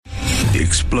The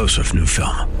explosive new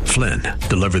film, Flynn,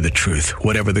 deliver the truth,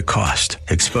 whatever the cost,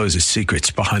 exposes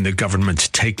secrets behind the government's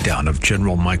takedown of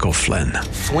General Michael Flynn.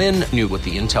 Flynn knew what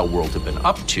the intel world had been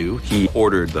up to. He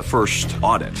ordered the first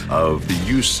audit of the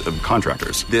use of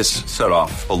contractors. This set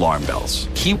off alarm bells.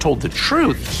 He told the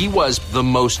truth. He was the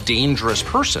most dangerous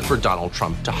person for Donald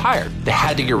Trump to hire. They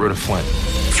had to get rid of Flynn.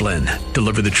 Flynn,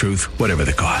 deliver the truth, whatever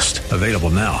the cost. Available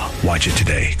now. Watch it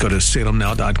today. Go to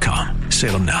salemnow.com.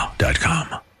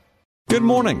 salemnow.com. Good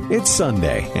morning. It's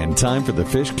Sunday and time for the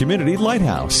Fish Community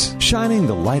Lighthouse, shining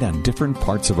the light on different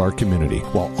parts of our community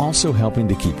while also helping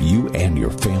to keep you and your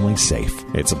family safe.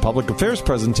 It's a public affairs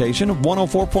presentation of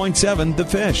 104.7 The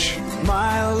Fish.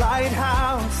 My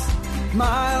lighthouse,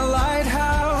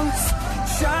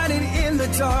 shining in the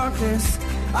darkness,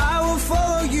 I will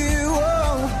follow you.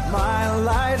 Oh, my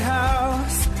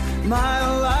lighthouse,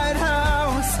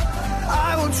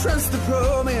 I will trust the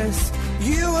promise.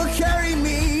 You will carry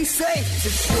me safe to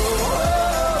shore,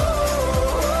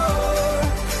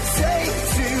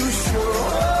 safe to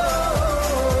shore,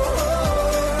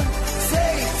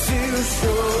 safe to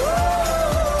shore,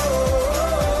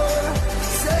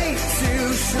 safe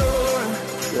to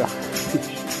shore.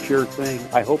 Sure thing.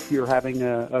 I hope you're having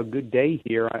a good day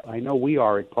here. I know we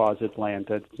are at Paws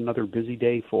Atlanta. It's another busy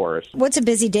day for us. What's a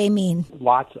busy day mean?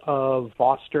 Lots of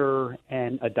foster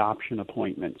and adoption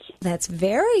appointments. That's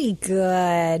very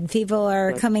good. People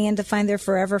are coming in to find their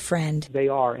forever friend. They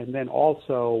are. And then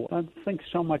also, I don't think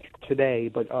so much today,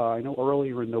 but I know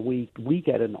earlier in the week, we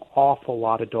get an awful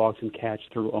lot of dogs and cats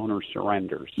through owner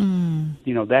surrenders.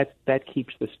 You know, that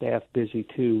keeps the staff busy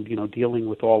too, you know, dealing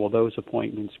with all of those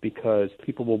appointments because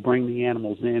people will bring the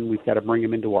animals in. We've got to bring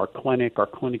them into our clinic. Our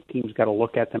clinic team's got to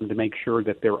look at them to make sure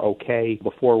that they're okay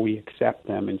before we accept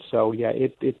them. And so, yeah,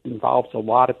 it involves a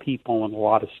lot of people and a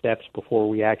lot of steps before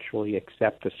we actually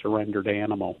accept a surrendered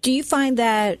animal. Do you find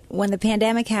that when the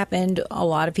pandemic happened, a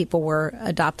lot of people were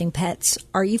adopting pets?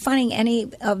 Are you finding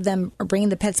any of them are bringing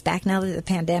the pets back now that the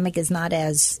pandemic is not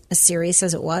as serious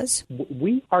as it was?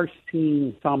 We are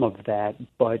seeing some of that,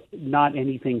 but not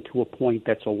anything to a point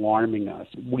that's alarming us.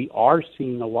 We are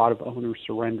seeing a lot of owner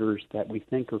surrenders that we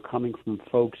think are coming from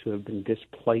folks who have been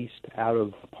displaced out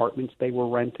of apartments they were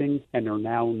renting and are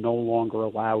now no longer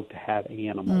allowed to have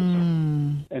animals.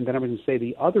 And then I'm going to say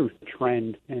the other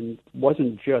trend, and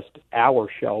wasn't just our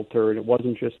shelter, and it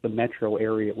wasn't just the metro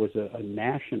area, it was a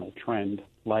national trend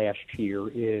last year,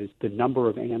 is the number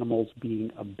of animals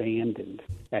being abandoned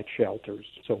at shelters.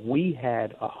 So we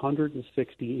had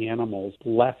 160 animals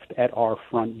left at our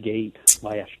front gate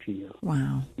last year.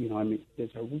 Wow. You know, I mean,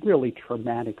 it's a really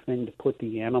traumatic thing to put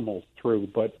the animals through,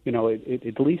 but, you know,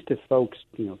 at least if folks,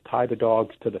 you know, tie the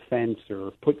dogs to the fence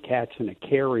or put cats in a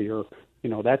carrier, you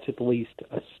know, that's at least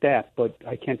a step, but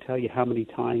I can't tell you how many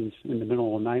times in the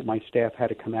middle of the night my staff had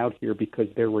to come out here because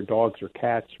there were dogs or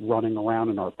cats running around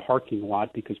in our parking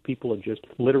lot because people had just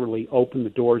literally opened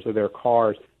the doors of their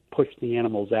cars, pushed the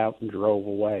animals out, and drove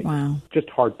away. Wow. Just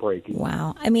heartbreaking.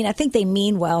 Wow. I mean, I think they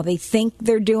mean well. They think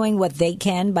they're doing what they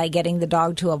can by getting the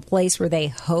dog to a place where they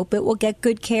hope it will get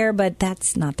good care, but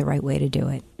that's not the right way to do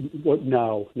it. Well,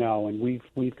 no. And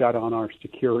we've got on our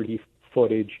security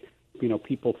footage, you know,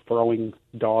 people throwing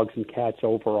dogs and cats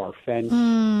over our fence.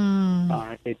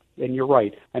 And you're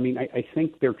right. I mean, I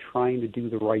think they're trying to do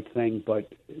the right thing,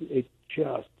 but it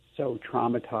just so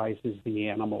traumatizes the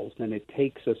animals, and it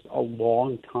takes us a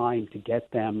long time to get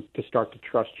them to start to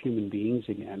trust human beings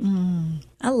again.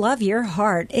 I love your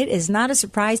heart. It is not a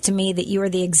surprise to me that you are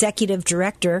the executive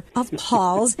director of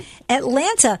Paws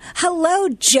Atlanta. Hello,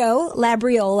 Joe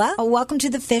Labriola. Welcome to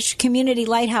the Fish Community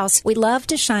Lighthouse. We love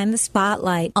to shine the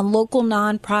spotlight on local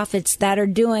nonprofits that are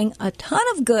doing a ton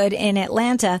of good in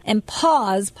Atlanta, and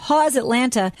Paws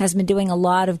Atlanta has been doing a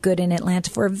lot of good in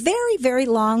Atlanta for a very, very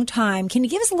long time. Can you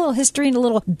give us a little history and a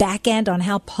little back end on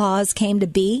how Paws came to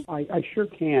be? I sure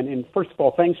can. And first of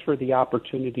all, thanks for the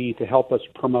opportunity to help us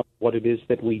promote what it is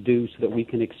that we do so that we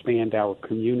can expand our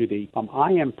community.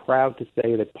 I am proud to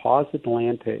say that Paws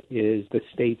Atlanta is the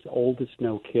state's oldest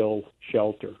no-kill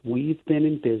shelter. We've been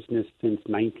in business since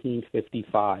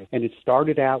 1955, and it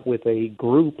started out with a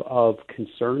group of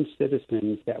concerned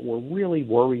citizens that were really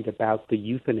worried about the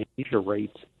euthanasia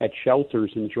rates at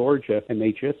shelters in Georgia, and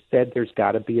they just said there's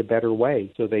got to be a better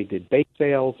way. So they did bake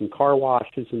sales and car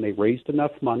washes, and they raised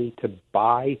enough money to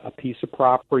buy a piece of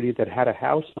property that had a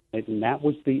house on it, and that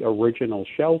was the original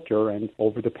shelter. And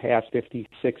over the past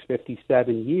 56,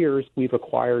 57 years, we've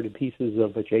acquired pieces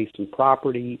of adjacent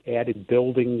property, added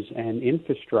buildings and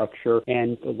infrastructure,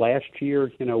 and last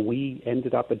year, we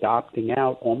ended up adopting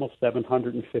out almost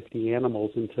 750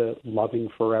 animals into loving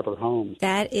forever homes.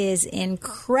 That is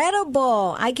incredible.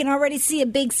 incredible. I can already see a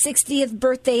big 60th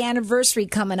birthday anniversary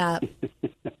coming up.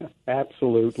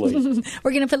 Absolutely.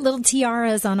 We're going to put little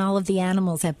tiaras on all of the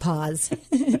animals at Paws.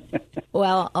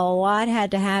 Well, a lot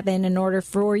had to happen in order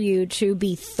for you to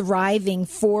be thriving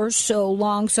for so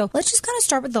long. So let's just kind of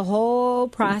start with the whole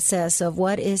process of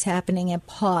what is happening at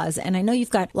Paws. And I know you've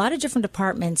got a lot of different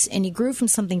departments, and you grew from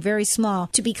something very small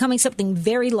to becoming something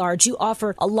very large. You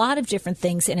offer a lot of different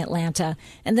things in Atlanta.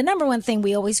 And the number one thing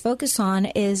we always focus on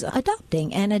is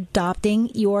adopting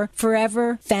your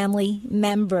forever family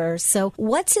member. So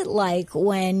what's it like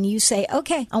when you say,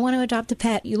 okay, I want to adopt a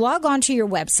pet? You log on to your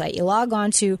website. You log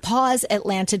on to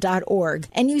pawsatlanta.org,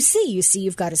 and you see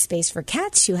you've got a space for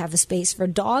cats, you have a space for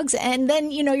dogs, and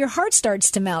then, your heart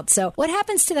starts to melt. So what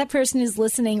happens to that person who's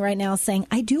listening right now saying,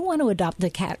 I do want to adopt a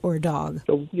cat or a dog?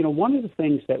 So, one of the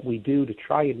things that we do to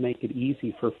try and make it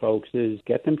easy for folks is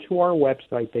get them to our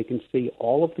website. They can see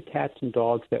all of the cats and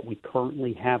dogs that we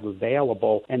currently have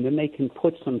available, and then they can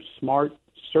put some smart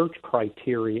search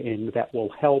criteria in that will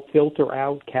help filter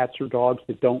out cats or dogs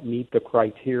that don't meet the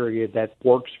criteria that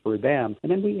works for them.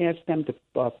 And then we ask them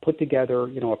to put together,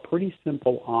 a pretty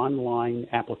simple online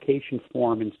application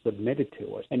form and submit it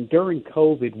to us. And during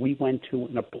COVID, we went to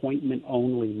an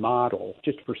appointment-only model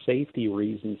just for safety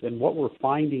reasons. And what we're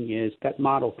finding is that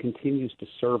model continues to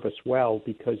serve us well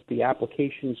because the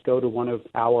applications go to one of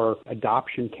our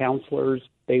adoption counselors.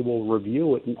 They will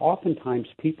review it, and oftentimes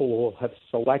people will have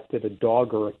selected a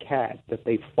dog or a cat that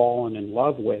they've fallen in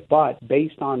love with. But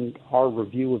based on our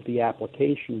review of the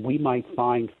application, we might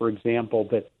find, for example,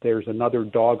 that there's another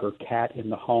dog or cat in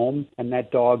the home, and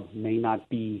that dog may not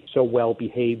be so well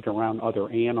behaved around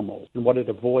other animals. And what it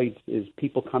avoids is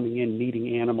people coming in,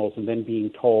 meeting animals, and then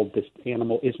being told this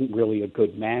animal isn't really a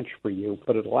good match for you.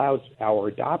 But it allows our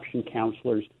adoption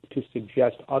counselors to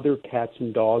suggest other cats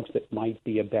and dogs that might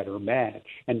be a better match.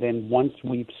 And then once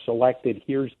we've selected,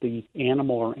 here's the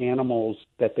animal or animals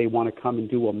that they want to come and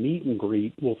do a meet and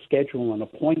greet, we'll schedule an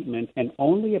appointment, and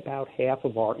only about half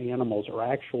of our animals are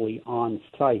actually on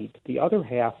site. The other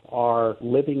half are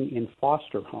living in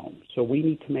foster homes. So we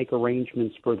need to make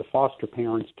arrangements for the foster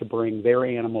parents to bring their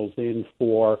animals in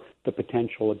for the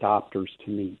potential adopters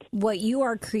to meet. What you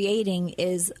are creating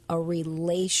is a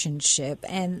relationship,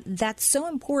 and that's so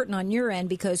important on your end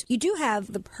because you do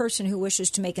have the person who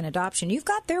wishes to make an adoption. You've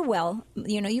got their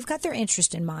you've got their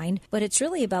interest in mind, but it's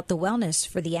really about the wellness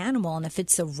for the animal and if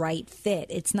it's the right fit.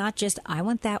 It's not just, I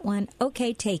want that one,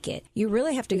 okay, take it. You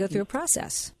really have to go through a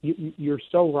process. You're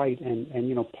so right, and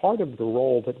part of the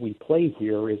role that we play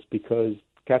here is because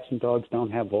cats and dogs don't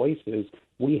have voices,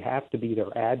 we have to be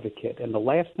their advocate. And the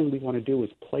last thing we want to do is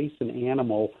place an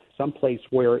animal someplace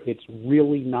where it's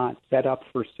really not set up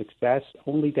for success,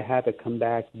 only to have it come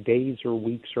back days or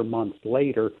weeks or months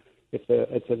later.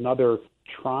 It's another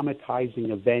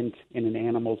traumatizing event in an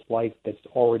animal's life that's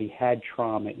already had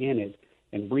trauma in it.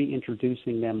 And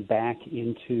reintroducing them back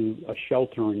into a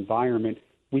shelter environment,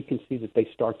 we can see that they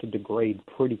start to degrade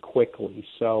pretty quickly.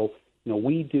 So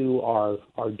we do our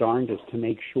darndest to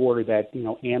make sure that,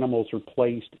 animals are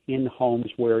placed in homes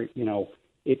where,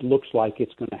 it looks like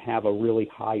it's going to have a really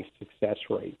high success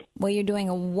rate. Well, you're doing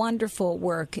a wonderful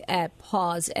work at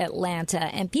Paws Atlanta,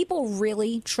 and people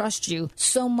really trust you,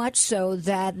 so much so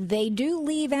that they do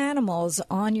leave animals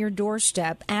on your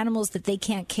doorstep, animals that they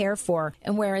can't care for.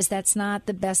 And whereas that's not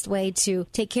the best way to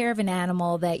take care of an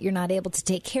animal that you're not able to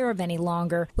take care of any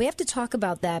longer, we have to talk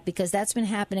about that because that's been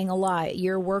happening a lot.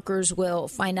 Your workers will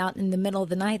find out in the middle of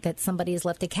the night that somebody has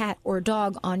left a cat or a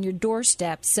dog on your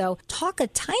doorstep. So talk a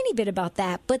tiny bit about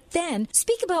that. But then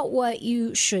speak about what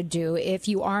you should do if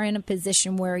you are in a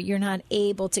position where you're not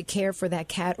able to care for that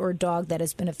cat or dog that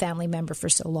has been a family member for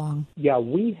so long. Yeah,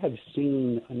 we have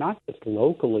seen, not just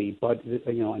locally, but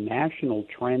a national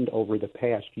trend over the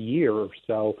past year or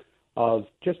so of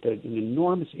just an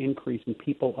enormous increase in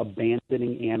people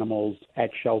abandoning animals at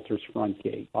shelters' front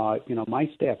gate.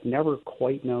 My staff never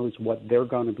quite knows what they're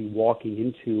going to be walking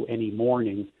into any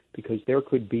morning, because there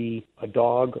could be a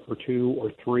dog or two or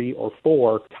three or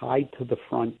four tied to the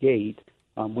front gate.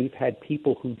 We've had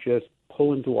people who just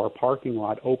pull into our parking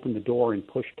lot, open the door, and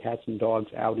push cats and dogs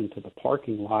out into the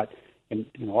parking lot. And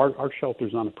our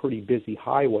shelter's on a pretty busy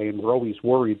highway, and we're always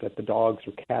worried that the dogs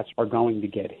or cats are going to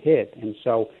get hit. And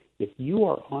so if you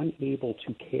are unable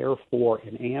to care for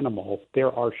an animal,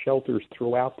 there are shelters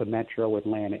throughout the metro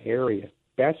Atlanta area.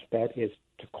 Best bet is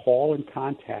to call and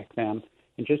contact them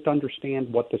and just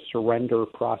understand what the surrender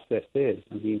process is.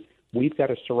 I mean, we've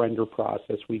got a surrender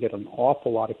process. We get an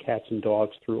awful lot of cats and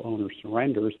dogs through owner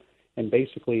surrenders, And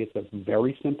basically, it's a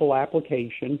very simple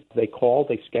application. They call,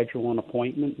 they schedule an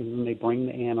appointment, and then they bring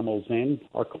the animals in.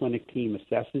 Our clinic team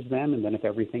assesses them, and then if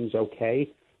everything's okay,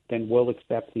 then we'll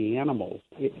accept the animals.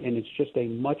 And it's just a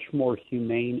much more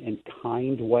humane and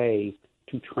kind way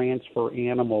to transfer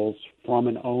animals from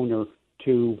an owner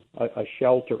to a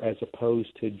shelter as opposed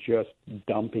to just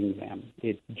dumping them.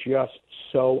 It's just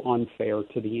so unfair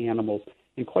to the animals.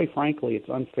 And quite frankly, it's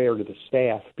unfair to the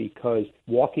staff because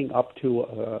walking up to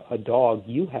a dog,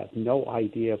 you have no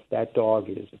idea if that dog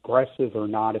is aggressive or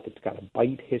not, if it's got a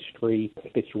bite history,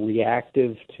 if it's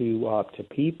reactive to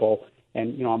people.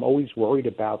 And, I'm always worried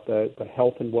about the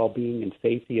health and well-being and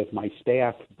safety of my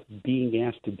staff being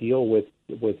asked to deal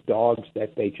with dogs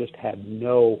that they just have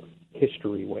no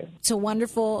history with. It's a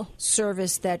wonderful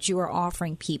service that you are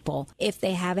offering people. If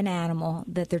they have an animal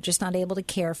that they're just not able to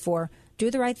care for, do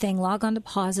the right thing. Log on to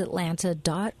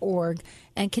pawsatlanta.org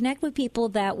and connect with people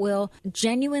that will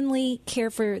genuinely care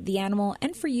for the animal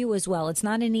and for you as well. It's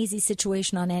not an easy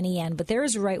situation on any end, but there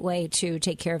is a right way to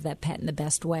take care of that pet in the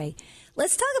best way.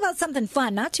 Let's talk about something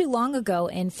fun. Not too long ago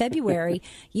in February,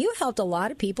 you helped a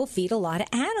lot of people feed a lot of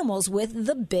animals with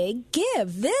the Big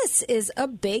Give. This is a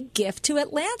big gift to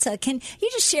Atlanta. Can you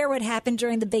just share what happened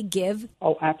during the Big Give?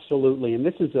 Oh, absolutely. And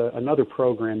this is another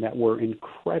program that we're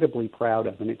incredibly proud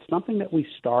of. And it's something that we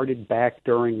started back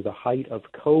during the height of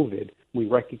COVID. We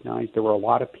recognized there were a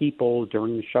lot of people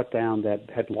during the shutdown that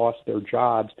had lost their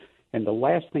jobs. And the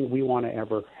last thing we want to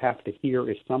ever have to hear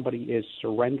is somebody is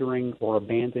surrendering or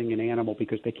abandoning an animal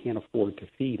because they can't afford to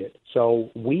feed it. So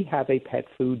we have a pet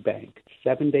food bank,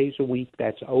 7 days a week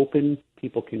that's open.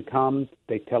 People can come.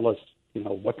 They tell us,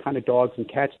 what kind of dogs and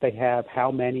cats they have, how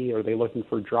many, are they looking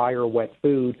for dry or wet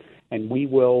food, and we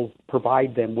will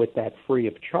provide them with that free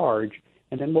of charge.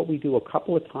 And then what we do a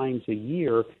couple of times a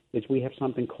year is we have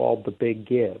something called the Big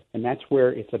Give. And that's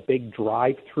where it's a big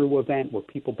drive-through event where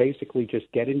people basically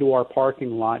just get into our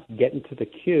parking lot, get into the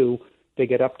queue, they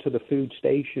get up to the food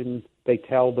station, they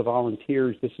tell the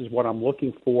volunteers, this is what I'm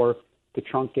looking for, the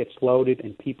trunk gets loaded,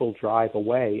 and people drive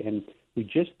away. And we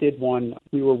just did one.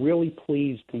 We were really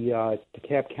pleased. The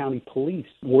DeKalb County Police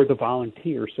were the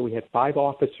volunteers. So we had 5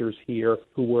 officers here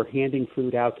who were handing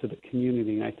food out to the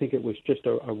community. And I think it was just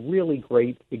a really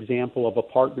great example of a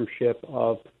partnership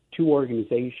of 2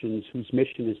 organizations whose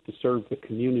mission is to serve the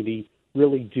community,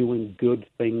 really doing good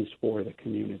things for the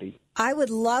community. I would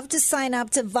love to sign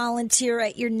up to volunteer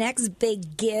at your next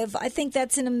Big Give. I think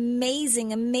that's an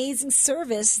amazing, amazing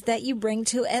service that you bring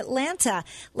to Atlanta.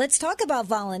 Let's talk about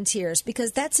volunteers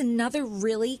because that's another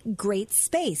really great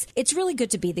space. It's really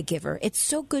good to be the giver. It's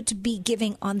so good to be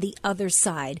giving on the other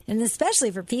side, and especially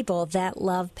for people that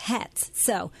love pets.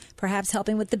 So perhaps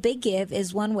helping with the Big Give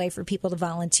is one way for people to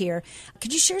volunteer.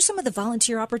 Could you share some of the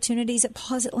volunteer opportunities at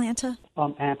Paws Atlanta?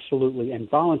 Absolutely, and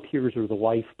volunteers are the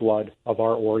lifeblood of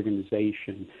our organization.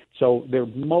 So there are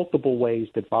multiple ways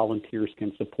that volunteers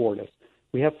can support us.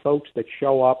 We have folks that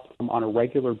show up on a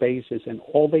regular basis, and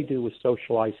all they do is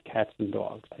socialize cats and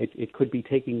dogs. It could be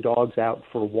taking dogs out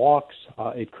for walks.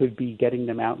 It could be getting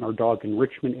them out in our dog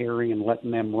enrichment area and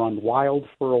letting them run wild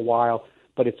for a while.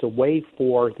 But it's a way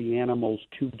for the animals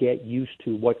to get used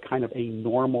to what kind of a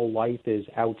normal life is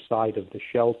outside of the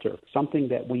shelter. Something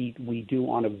that we do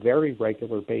on a very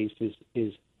regular basis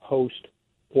is host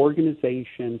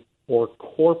organization or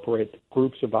corporate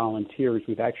groups of volunteers.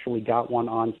 We've actually got one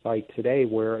on site today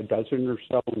where a dozen or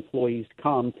so employees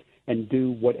come and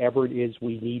do whatever it is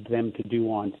we need them to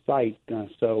do on site.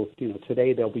 So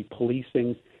today they'll be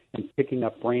policing and picking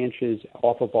up branches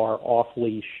off of our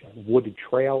off-leash wooded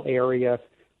trail area.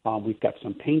 We've got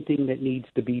some painting that needs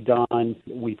to be done.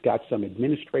 We've got some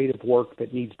administrative work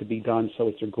that needs to be done. So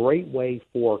it's a great way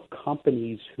for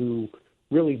companies who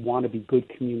really want to be good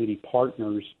community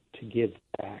partners to give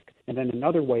back. And then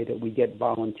another way that we get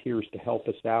volunteers to help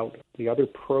us out, the other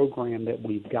program that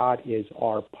we've got is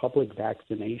our public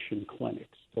vaccination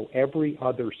clinics. So every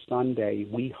other Sunday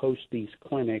we host these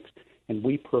clinics and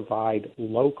we provide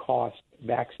low-cost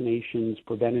vaccinations,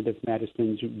 preventative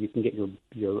medicines. You can get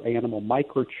your animal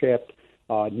microchipped,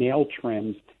 nail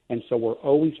trims. And so we're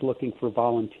always looking for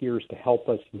volunteers to help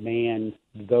us man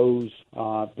those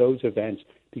events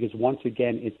because, once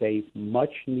again, it's a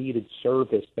much-needed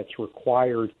service that's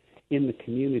required in the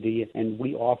community, and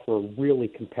we offer really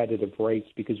competitive rates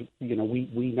because,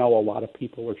 we know a lot of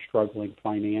people are struggling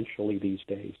financially these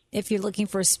days. If you're looking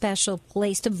for a special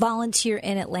place to volunteer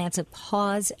in Atlanta,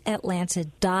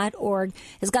 pawsatlanta.org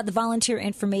has got the volunteer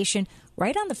information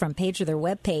right on the front page of their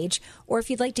webpage, or if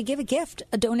you'd like to give a gift,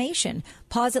 a donation.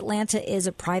 Paws Atlanta is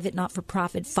a private,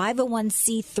 not-for-profit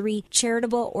 501c3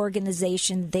 charitable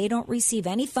organization. They don't receive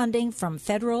any funding from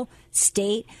federal,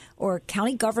 state, or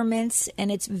county governments,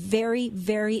 and it's very,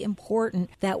 very important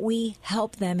that we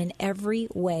help them in every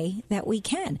way that we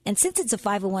can. And since it's a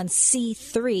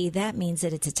 501c3, that means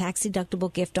that it's a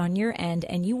tax-deductible gift on your end,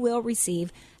 and you will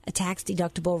receive a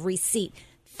tax-deductible receipt.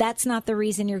 That's not the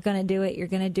reason you're going to do it. You're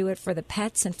going to do it for the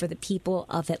pets and for the people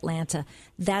of Atlanta.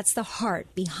 That's the heart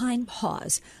behind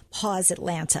Paws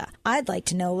Atlanta. I'd like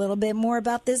to know a little bit more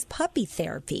about this puppy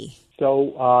therapy.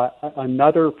 So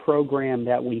another program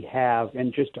that we have,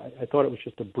 and I thought it was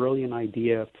just a brilliant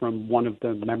idea from one of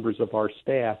the members of our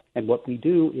staff. And what we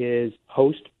do is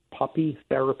host puppy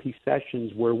therapy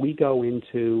sessions where we go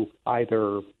into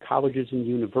either colleges and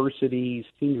universities,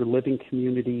 senior living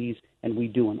communities, and we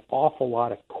do an awful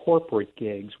lot of corporate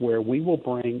gigs where we will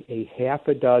bring a half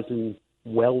a dozen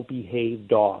well-behaved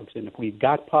dogs. And if we've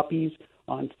got puppies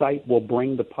on site, we'll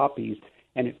bring the puppies.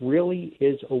 And it really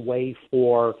is a way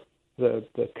for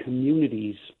the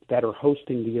communities that are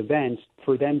hosting the events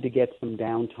for them to get some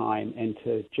downtime and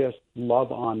to just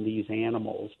love on these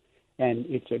animals. And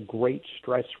it's a great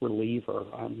stress reliever.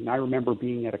 I remember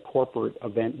being at a corporate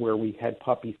event where we had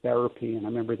puppy therapy, and I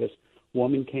remember this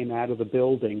woman came out of the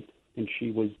building, and she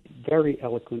was very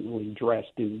eloquently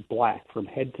dressed in black from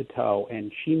head to toe,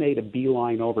 and she made a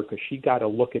beeline over because she got a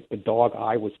look at the dog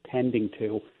I was tending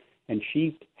to, and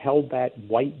she held that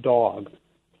white dog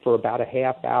for about a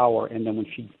half hour, and then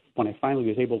when I finally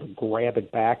was able to grab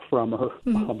it back from her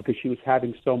because she was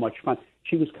having so much fun,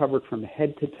 she was covered from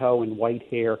head to toe in white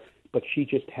hair, but she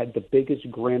just had the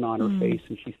biggest grin on her face,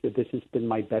 and she said, "This has been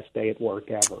my best day at work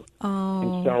ever."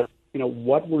 And so,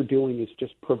 what we're doing is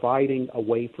just providing a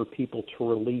way for people to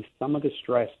release some of the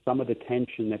stress, some of the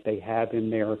tension that they have in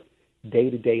their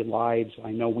day-to-day lives. I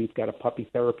know we've got a puppy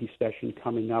therapy session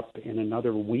coming up in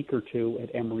another week or two at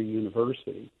Emory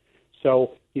University.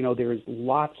 So, there's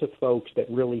lots of folks that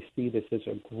really see this as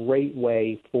a great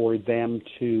way for them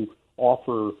to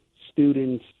offer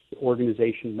students,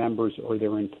 organization members, or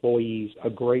their employees a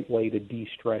great way to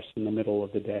de-stress in the middle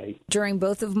of the day. During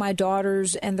both of my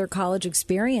daughters and their college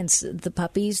experience, the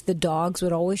puppies, the dogs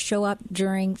would always show up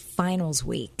during finals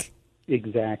week.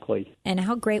 Exactly. And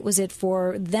how great was it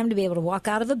for them to be able to walk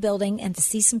out of a building and to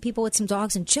see some people with some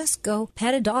dogs and just go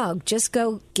pet a dog, just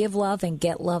go give love and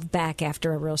get love back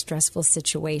after a real stressful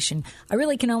situation. I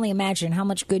really can only imagine how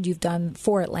much good you've done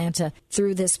for Atlanta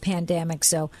through this pandemic.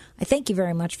 So I thank you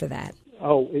very much for that.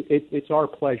 Oh, it's our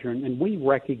pleasure. And we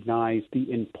recognize the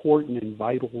important and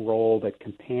vital role that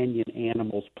companion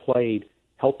animals played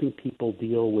helping people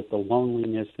deal with the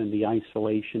loneliness and the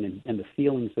isolation and the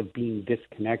feelings of being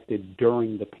disconnected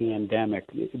during the pandemic.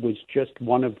 It was just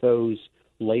one of those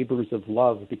labors of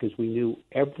love because we knew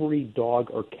every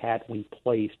dog or cat we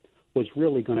placed was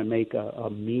really going to make a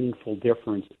meaningful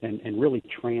difference and really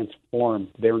transform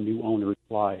their new owners'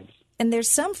 lives. And there's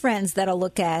some friends that'll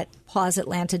look at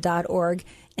pawsatlanta.org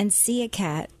and see a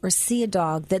cat or see a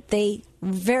dog that they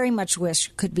very much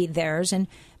wish could be theirs. And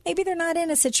maybe they're not in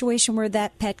a situation where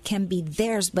that pet can be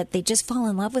theirs, but they just fall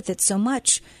in love with it so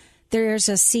much. There's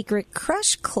a secret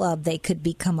crush club they could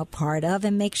become a part of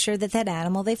and make sure that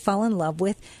animal they fall in love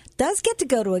with does get to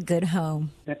go to a good home.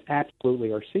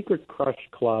 Absolutely. Our secret crush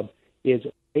club is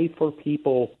a way for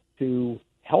people to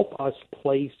help us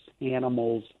place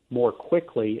animals more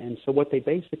quickly. And so what they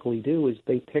basically do is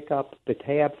they pick up the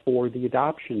tab for the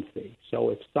adoption fee. So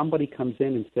if somebody comes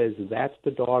in and says, that's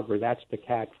the dog or that's the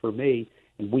cat for me,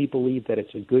 and we believe that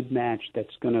it's a good match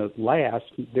that's going to last,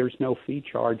 there's no fee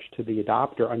charge to the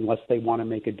adopter unless they want to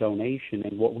make a donation.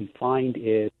 And what we find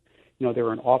is, there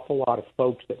are an awful lot of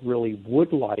folks that really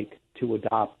would like to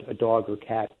adopt a dog or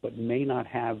cat but may not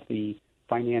have the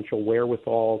financial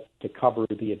wherewithal to cover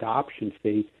the adoption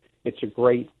fee. It's a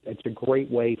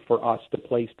great way for us to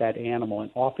place that animal,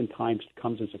 and oftentimes it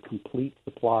comes as a complete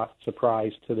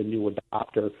surprise to the new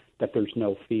adopter that there's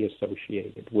no fee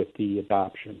associated with the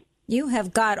adoption. You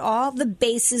have got all the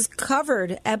bases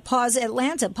covered at Paws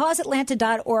Atlanta.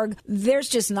 PawsAtlanta.org. There's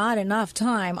just not enough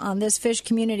time on this Fish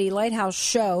Community Lighthouse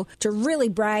show to really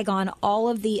brag on all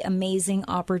of the amazing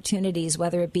opportunities,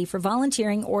 whether it be for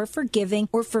volunteering or for giving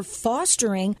or for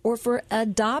fostering or for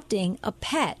adopting a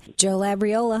pet. Joe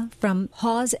Labriola from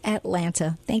Paws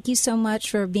Atlanta. Thank you so much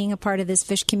for being a part of this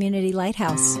Fish Community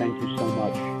Lighthouse. Thank you so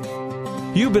much.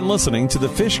 You've been listening to the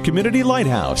Fish Community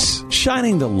Lighthouse,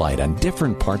 shining the light on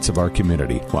different parts of our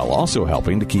community while also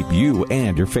helping to keep you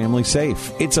and your family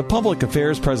safe. It's a public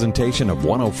affairs presentation of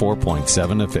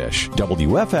 104.7 The Fish,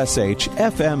 WFSH,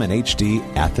 FM and HD,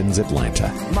 Athens, Atlanta.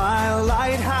 My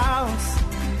lighthouse,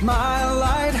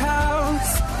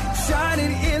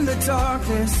 shining in the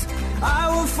darkness,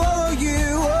 I will follow you.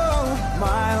 Oh,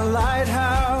 my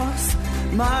lighthouse,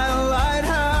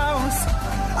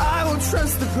 I will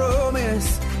trust the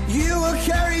promise. You will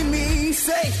carry me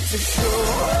safe to shore,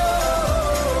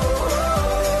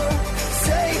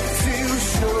 safe to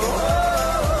shore,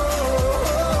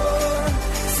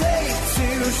 safe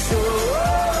to shore,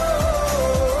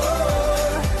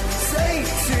 safe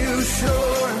to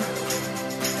shore.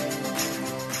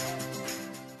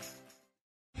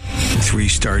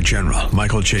 3-star General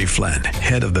Michael J. Flynn,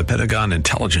 head of the Pentagon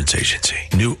Intelligence Agency,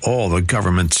 knew all the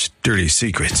government's dirty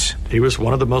secrets. He was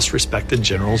one of the most respected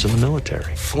generals in the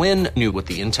military. Flynn knew what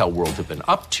the intel world had been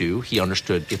up to. He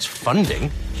understood its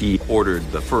funding. He ordered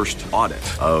the first audit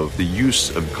of the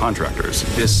use of contractors.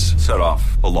 This set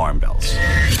off alarm bells.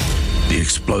 The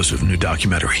explosive new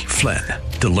documentary, Flynn,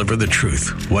 Deliver the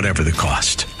Truth, Whatever the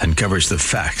Cost, uncovers the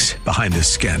facts behind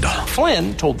this scandal.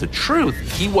 Flynn told the truth.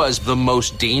 He was the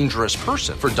most dangerous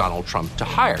person for Donald Trump to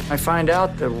hire. I find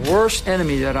out the worst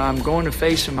enemy that I'm going to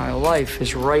face in my life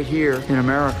is right here in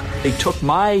America. They took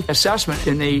my assessment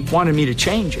and they wanted me to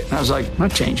change it. And I was like, I'm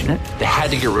not changing it. They had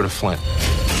to get rid of Flynn.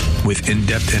 With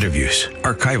in-depth interviews,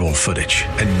 archival footage,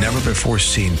 and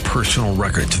never-before-seen personal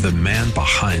records of the man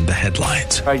behind the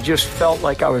headlines. I just felt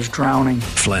like I was drowning.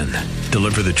 Flynn,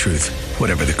 Deliver the Truth,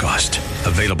 Whatever the Cost.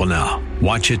 Available now.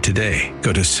 Watch it today.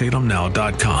 Go to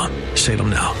salemnow.com.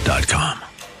 salemnow.com.